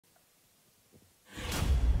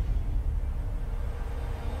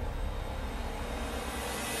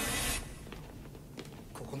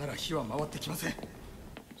なら火は回ってきません。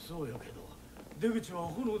そうやけど出口は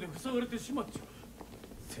炎で塞がれてしまっちゃう。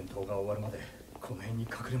戦闘が終わるまでこの辺に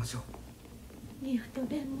隠れましょう。リオと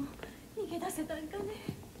レンも逃げ出せたんかね。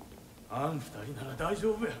あん二人なら大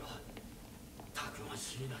丈夫やろ。たくま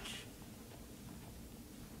しいなき。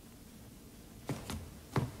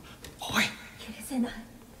おい、許せない。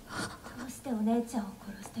どうしてお姉ちゃんを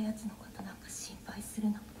殺したやつのことなんか心配する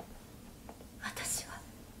の。私は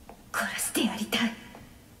殺してやりたい。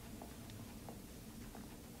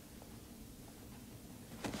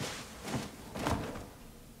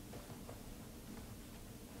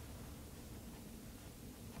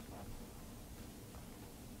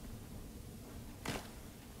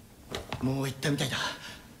もう行ったみたいだ。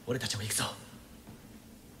俺たちも行くぞ。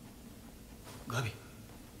ガビ。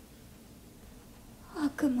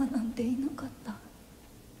悪魔なんていなかった。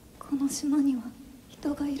この島には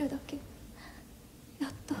人がいるだけ。や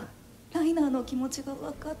っとライナーの気持ちが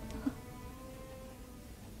分かった。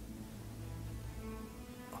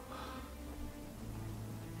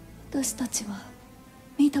私たちは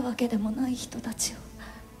見たわけでもない人たちを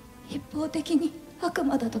一方的に悪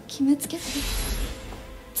魔だと決めつけてる。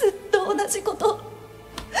ずっと同じことを繰り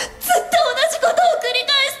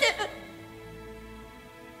返してる。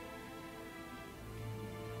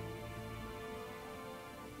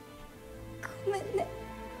ごめんね、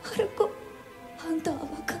春子。あんたは分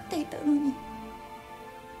かっていたのに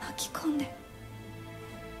巻き込んで。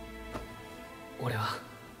俺は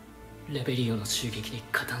レベリオの襲撃に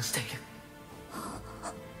加担している。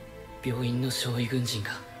病院の少尉軍人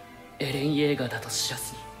がエレン・イェーガーだと知ら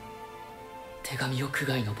ずに手紙を区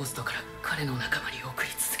外のボストから彼の仲間に送り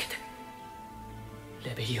続けて、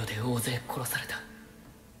レベリオで大勢殺された。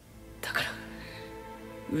だから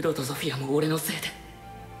ウドとゾフィアも俺のせいで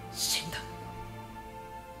死んだ。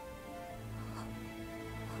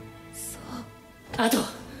あと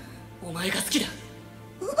お前が好きだ。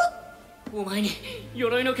お前に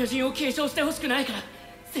鎧の巨人を継承してほしくないから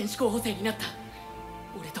戦士候補生になった。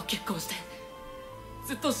俺と結婚して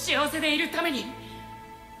ずっと幸せでいるために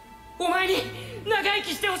お前に長生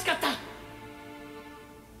きしてほしかった。何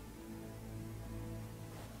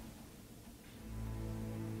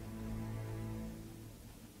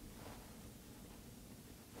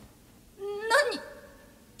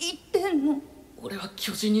言ってんの。俺は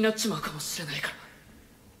巨人になっちまうかもしれないか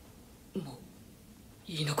ら、もう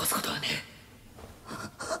言い残すことはねえ。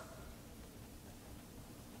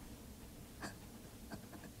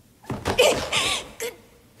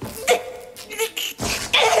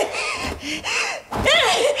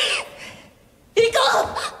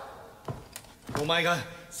お前が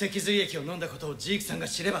脊髄液を飲んだことをジークさんが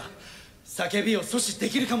知れば叫びを阻止で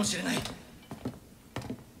きるかもしれない。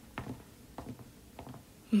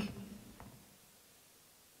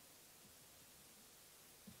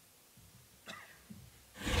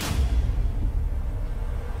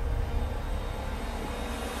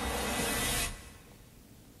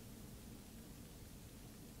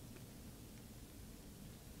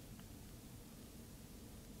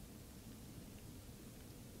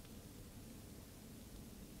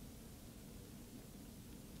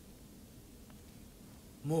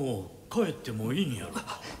もう帰ってもいいんやろ。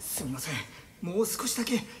すみません、もう少しだ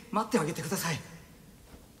け待ってあげてください。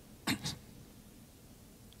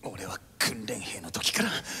俺は訓練兵の時から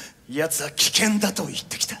奴は危険だと言っ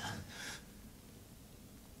てきた。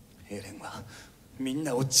エレンはみん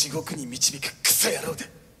なを地獄に導くクソ野郎で、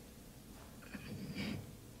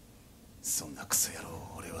そんなクソ野郎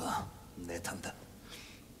を俺は妬んだ。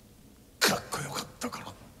かっこよかったから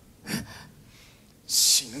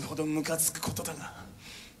死ぬほどムカつくことだが、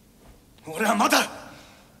俺はまだ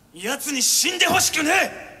奴に死んでほしくね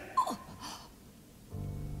え。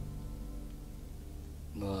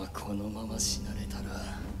まあこのまま死なれた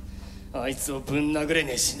らあいつをぶん殴れ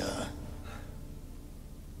ねえしな。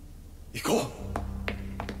行こ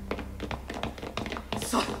う。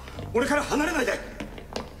さあ、俺から離れないで。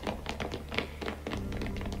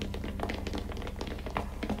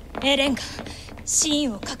エレンが真意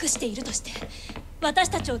を隠しているとして私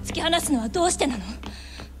たちを突き放すのはどうしてなの。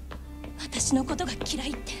私のことが嫌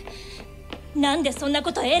いってなんでそんな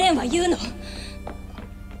ことエレンは言うの。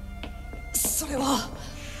それは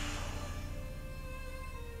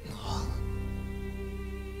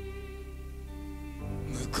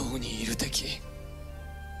向こうにいる敵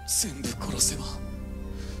全部殺せば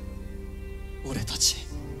俺たち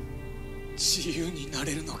自由にな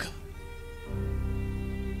れるのか。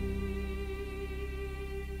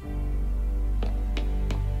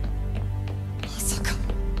まさか。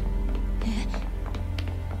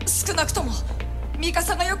少なくともミカ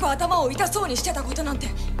サがよく頭を痛そうにしてたことなんて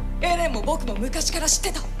エレンも僕も昔から知っ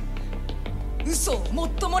てた。嘘をもっ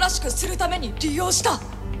ともらしくするために利用した。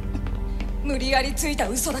無理やりついた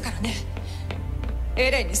嘘だからね。エ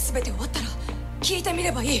レンに全て終わったら聞いてみ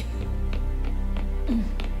ればいい。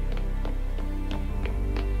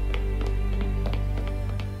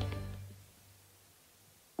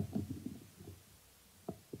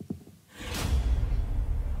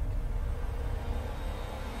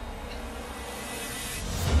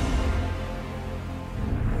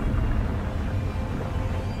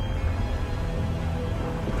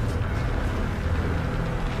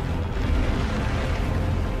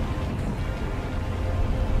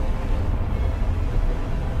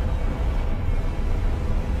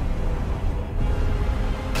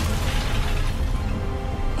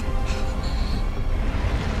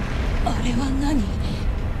あれは何？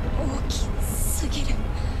大きすぎる。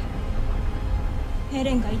エ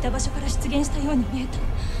レンがいた場所から出現したように見えた。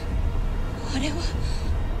あれはや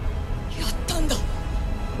ったんだ。エ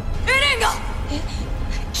レンが。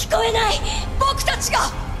聞こえない。僕たちが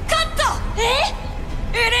勝った。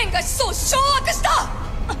エレンが始祖を掌握した。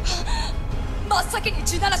真っ先に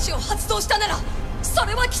地ならしを発動したなら、そ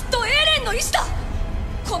れはきっとエレンの意志だ。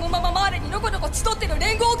このままマーレにのこのこ集ってる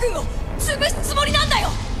連合軍を潰すつもりなんだよ。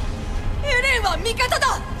エレンは味方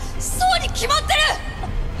だ。そうに決まってる。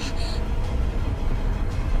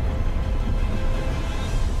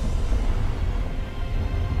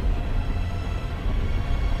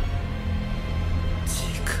ジ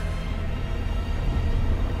ーク。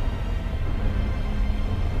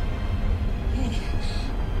エレン、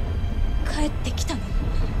帰ってきたの？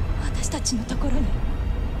私たちのところに。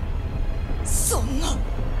そんな。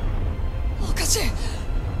おかしい。こ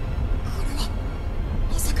れは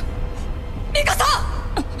まさかミカサ。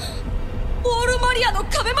オールマリアの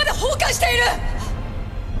壁まで崩壊している。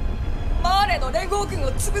マーレの連合軍を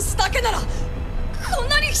潰すだけならこん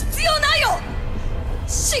なに必要ないよ。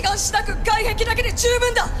志願しなく外壁だけで十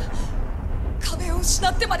分だ。壁を失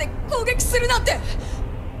ってまで攻撃するなんて。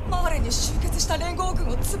マーレに集結した連合軍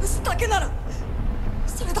を潰すだけなら、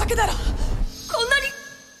それだけならこんなに。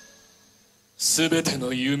全て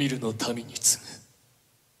のユミルの民に告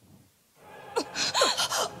ぐ。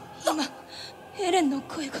今エレンの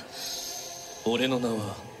声が。俺の名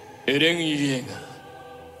はエレン・イエーガー。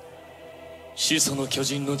始祖の巨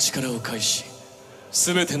人の力を介し、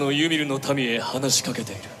全てのユミルの民へ話しかけ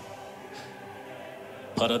ている。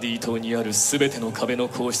パラディ島にある全ての壁の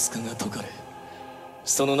硬質化が解かれ、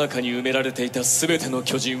その中に埋められていた全ての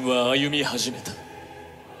巨人は歩み始めた。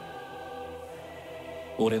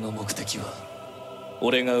俺の目的は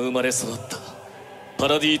俺が生まれ育ったパ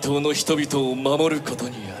ラディ島の人々を守ること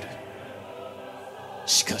にある。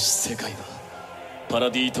しかし世界はパラ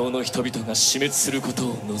ディ島の人々が死滅すること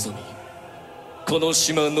を望み、この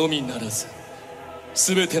島のみならず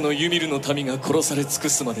全てのユミルの民が殺され尽く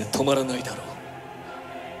すまで止まらないだろ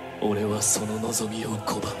う。俺はその望みを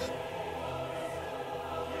拒む。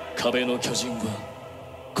壁の巨人は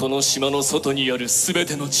この島の外にある全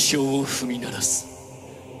ての地表を踏み鳴らす。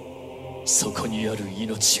そこにある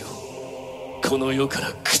命をこの世から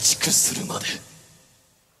駆逐するまで。